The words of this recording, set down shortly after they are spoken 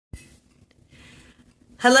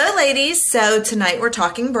Hello ladies, so tonight we're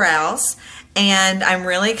talking brows and I'm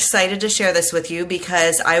really excited to share this with you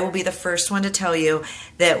because I will be the first one to tell you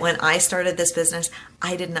that when I started this business,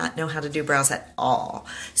 I did not know how to do brows at all.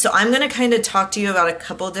 So I'm going to kind of talk to you about a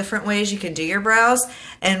couple different ways you can do your brows,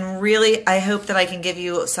 and really I hope that I can give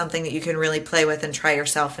you something that you can really play with and try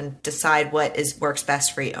yourself and decide what works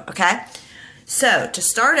best for you, okay? So to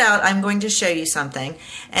start out, I'm going to show you something,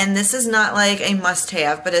 and this is not like a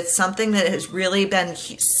must-have, but it's something that has really been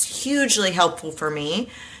hugely helpful for me,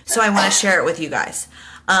 so I want to share it with you guys.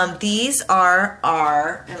 These are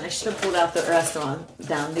our, and I should have pulled out the rest of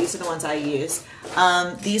them. These are the ones I use.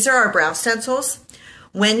 These are our brow stencils.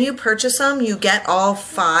 When you purchase them, you get all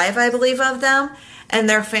 5, I believe, of them, and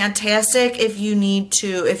they're fantastic if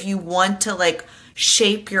you want to like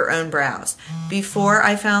shape your own brows. Before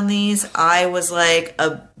I found these, I was like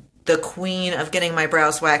the queen of getting my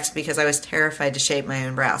brows waxed because I was terrified to shape my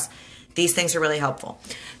own brows. These things are really helpful.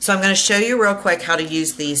 So I'm going to show you real quick how to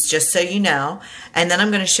use these just so you know, and then I'm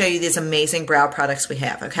going to show you these amazing brow products we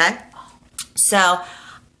have, okay? So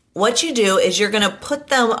what you do is you're going to put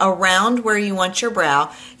them around where you want your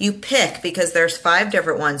brow. You pick, because there's 5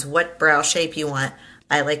 different ones, what brow shape you want.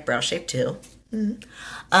 I like brow shape too.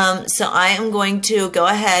 So I am going to go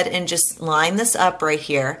ahead and just line this up right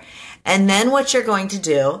here. And then what you're going to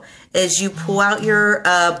do is you pull out your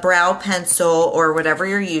brow pencil or whatever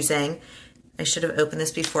you're using. I should have opened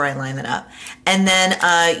this before I line it up. And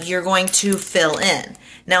then you're going to fill in.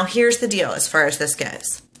 Now here's the deal as far as this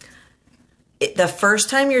goes. The first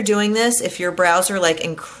time you're doing this, if your brows are like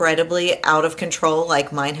incredibly out of control,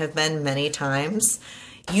 like mine have been many times,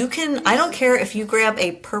 you can, I don't care if you grab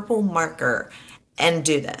a purple marker and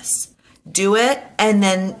do this. Do it and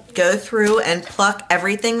then go through and pluck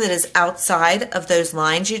everything that is outside of those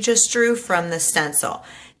lines you just drew from the stencil.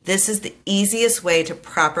 This is the easiest way to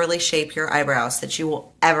properly shape your eyebrows that you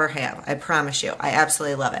will ever have. I promise you. I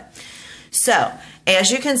absolutely love it. So,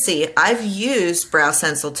 as you can see, I've used Brow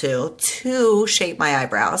Stencil 2 to shape my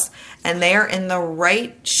eyebrows, and they are in the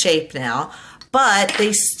right shape now, but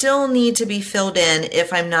they still need to be filled in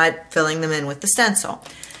if I'm not filling them in with the stencil.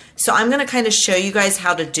 So I'm going to kind of show you guys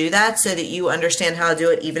how to do that so that you understand how to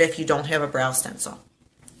do it even if you don't have a brow stencil.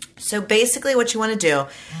 So basically what you want to do,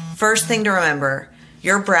 first thing to remember,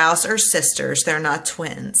 your brows are sisters, they're not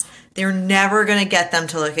twins. They're never going to get them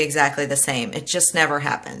to look exactly the same. It just never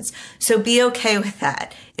happens. So be okay with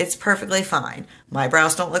that. It's perfectly fine. My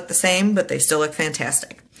brows don't look the same, but they still look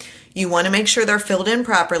fantastic. You want to make sure they're filled in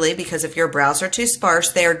properly because if your brows are too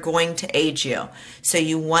sparse, they are going to age you. So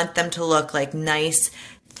you want them to look like nice,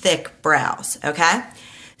 thick brows, okay?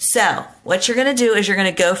 So what you're going to do is you're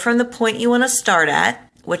going to go from the point you want to start at,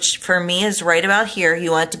 which for me is right about here.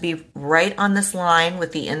 You want it to be right on this line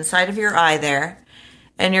with the inside of your eye there,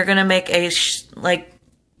 and you're going to make a like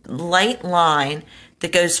light line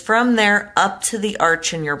that goes from there up to the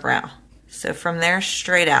arch in your brow. So from there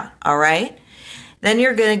straight out, all right? Then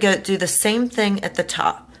you're going to go do the same thing at the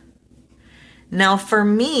top. Now for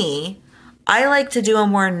me, I like to do a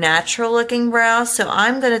more natural looking brow, so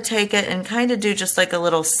I'm going to take it and kind of do just like a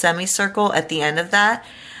little semicircle at the end of that.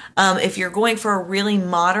 If you're going for a really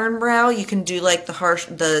modern brow, you can do like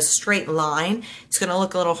the straight line. It's going to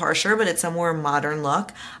look a little harsher, but it's a more modern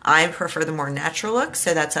look. I prefer the more natural look,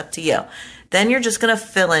 so that's up to you. Then you're just going to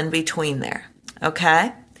fill in between there,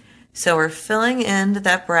 okay? So we're filling into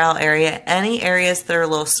that brow area, any areas that are a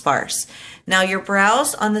little sparse. Now your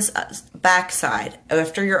brows on this back side,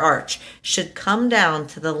 after your arch, should come down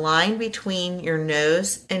to the line between your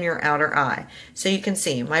nose and your outer eye. So you can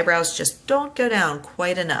see my brows just don't go down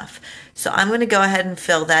quite enough. So I'm going to go ahead and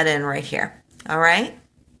fill that in right here. All right?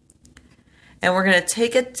 And we're going to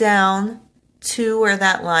take it down to where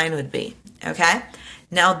that line would be. Okay?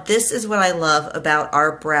 Now this is what I love about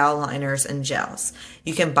our brow liners and gels.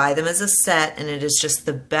 You can buy them as a set, and it is just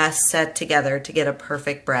the best set together to get a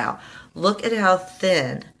perfect brow. Look at how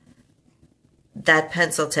thin that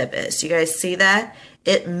pencil tip is. You guys see that?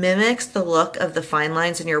 It mimics the look of the fine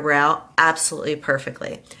lines in your brow absolutely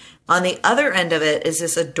perfectly. On the other end of it is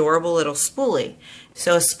this adorable little spoolie.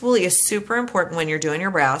 So a spoolie is super important when you're doing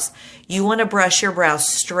your brows. You want to brush your brows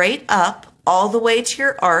straight up all the way to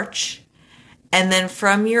your arch, and then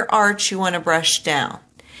from your arch you want to brush down.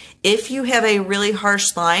 If you have a really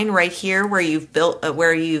harsh line right here where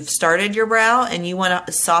you've started your brow and you want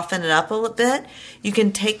to soften it up a little bit, you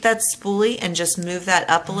can take that spoolie and just move that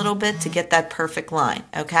up a little bit to get that perfect line,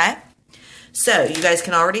 okay? So you guys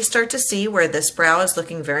can already start to see where this brow is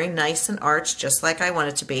looking very nice and arched, just like I want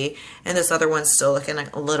it to be, and this other one's still looking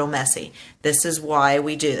a little messy. This is why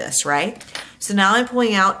we do this, right? So now I'm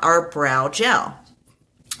pulling out our brow gel.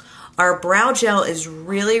 our brow gel is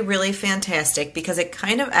really, really fantastic because it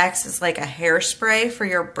kind of acts as like a hairspray for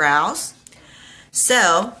your brows.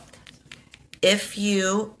 So if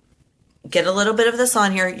you get a little bit of this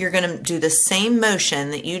on here, you're going to do the same motion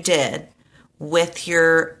that you did with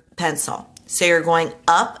your pencil. So you're going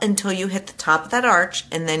up until you hit the top of that arch,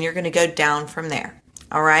 and then you're going to go down from there.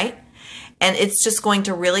 All right? And it's just going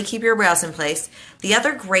to really keep your brows in place. The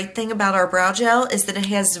other great thing about our brow gel is that it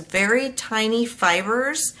has very tiny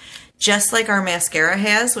fibers, just like our mascara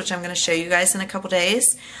has, which I'm going to show you guys in a couple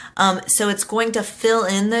days. So it's going to fill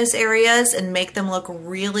in those areas and make them look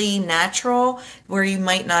really natural where you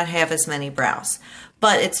might not have as many brows.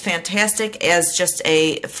 But it's fantastic as just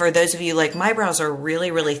for those of you, like my brows are really,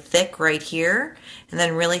 really thick right here and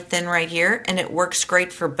then really thin right here. And it works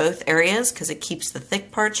great for both areas because it keeps the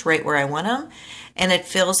thick parts right where I want them. And it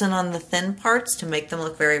fills in on the thin parts to make them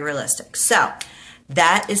look very realistic. So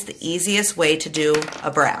that is the easiest way to do a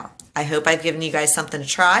brow. I hope I've given you guys something to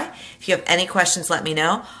try. If you have any questions, let me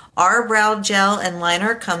know. Our brow gel and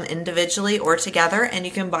liner come individually or together, and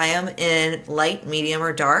you can buy them in light, medium,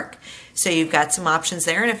 or dark. So you've got some options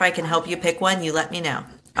there, and if I can help you pick one, you let me know.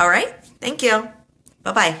 All right? Thank you.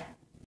 Bye-bye.